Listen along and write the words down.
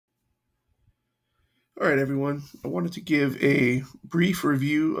All right, everyone. I wanted to give a brief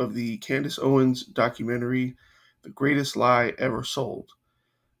review of the Candace Owens documentary, The Greatest Lie Ever Sold.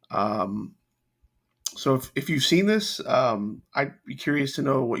 Um, so if you've seen this, I'd be curious to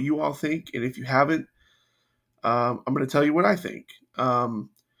know what you all think. And if you haven't, I'm going to tell you what I think.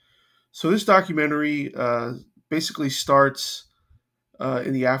 So this documentary basically starts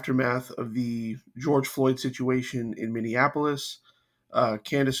in the aftermath of the George Floyd situation in Minneapolis.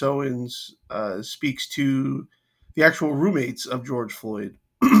 Candace Owens speaks to the actual roommates of George Floyd,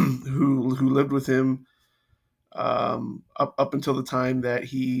 who lived with him up until the time that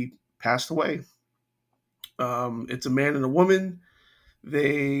he passed away. It's a man and a woman.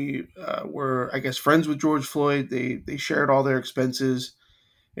 They were, I guess, friends with George Floyd. They shared all their expenses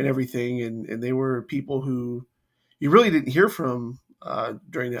and everything, and they were people who you really didn't hear from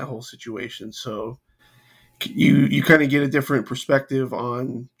during that whole situation. So you kind of get a different perspective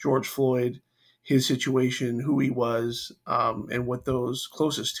on George Floyd, his situation, who he was, and what those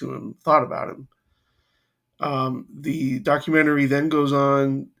closest to him thought about him. The documentary then goes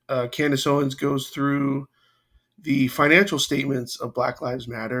on. Candace Owens goes through the financial statements of Black Lives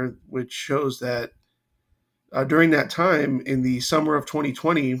Matter, which shows that during that time in the summer of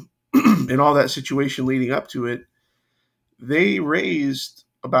 2020 and all that situation leading up to it, they raised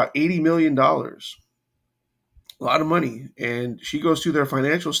about $80 million, a lot of money. And she goes through their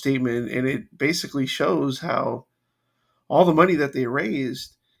financial statement, and it basically shows how all the money that they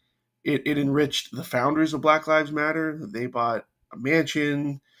raised, it enriched the founders of Black Lives Matter. They bought a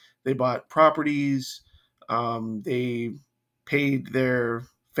mansion, they bought properties, they paid their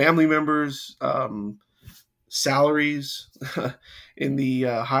family members salaries in the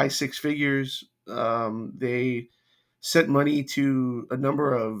high six figures. They sent money to a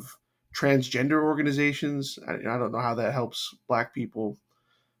number of transgender organizations. I don't know how that helps Black people,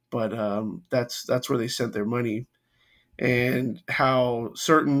 but that's where they sent their money, and how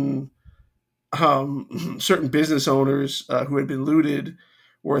certain business owners who had been looted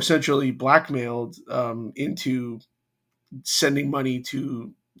were essentially blackmailed into sending money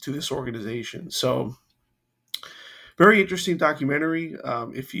to this organization. So very interesting documentary.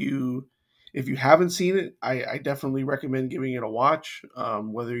 If you haven't seen it, I definitely recommend giving it a watch.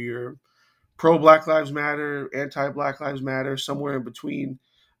 Whether you're pro Black Lives Matter, anti Black Lives Matter, somewhere in between,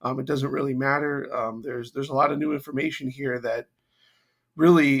 it doesn't really matter. There's a lot of new information here that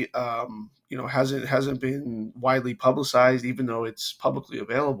really hasn't been widely publicized, even though it's publicly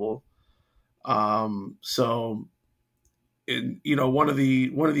available. So and one of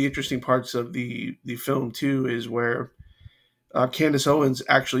the interesting parts of the film too is where Candace Owens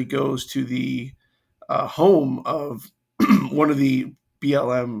actually goes to the home of one of the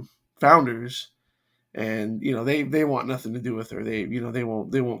BLM founders, and they want nothing to do with her. They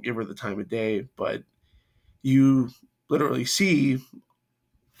won't give her the time of day, but you literally see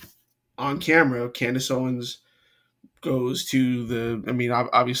on camera Candace Owens goes to the. I mean,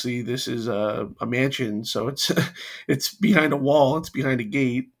 obviously this is a mansion, so it's it's behind a wall, it's behind a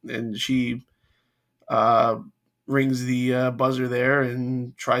gate, and she uh, rings the buzzer there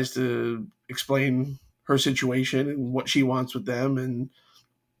and tries to explain her situation and what she wants with them. And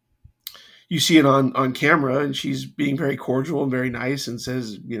you see it on camera, and she's being very cordial and very nice and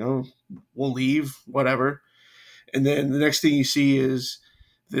says, we'll leave, whatever. And then the next thing you see is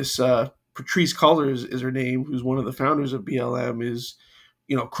this Patrice Cullors is her name, who's one of the founders of BLM, is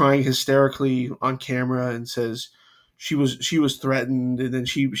crying hysterically on camera and says she was threatened, and then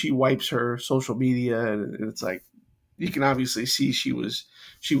she wipes her social media, and it's like you can obviously see she was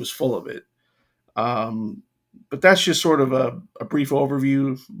full of it. Um, but that's just sort of a brief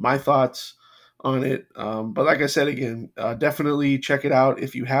overview, my thoughts on it. But like I said again, definitely check it out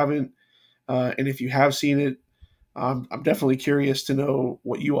if you haven't, and if you have seen it, I'm definitely curious to know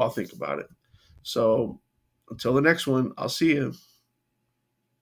what you all think about it. So until the next one, I'll see you.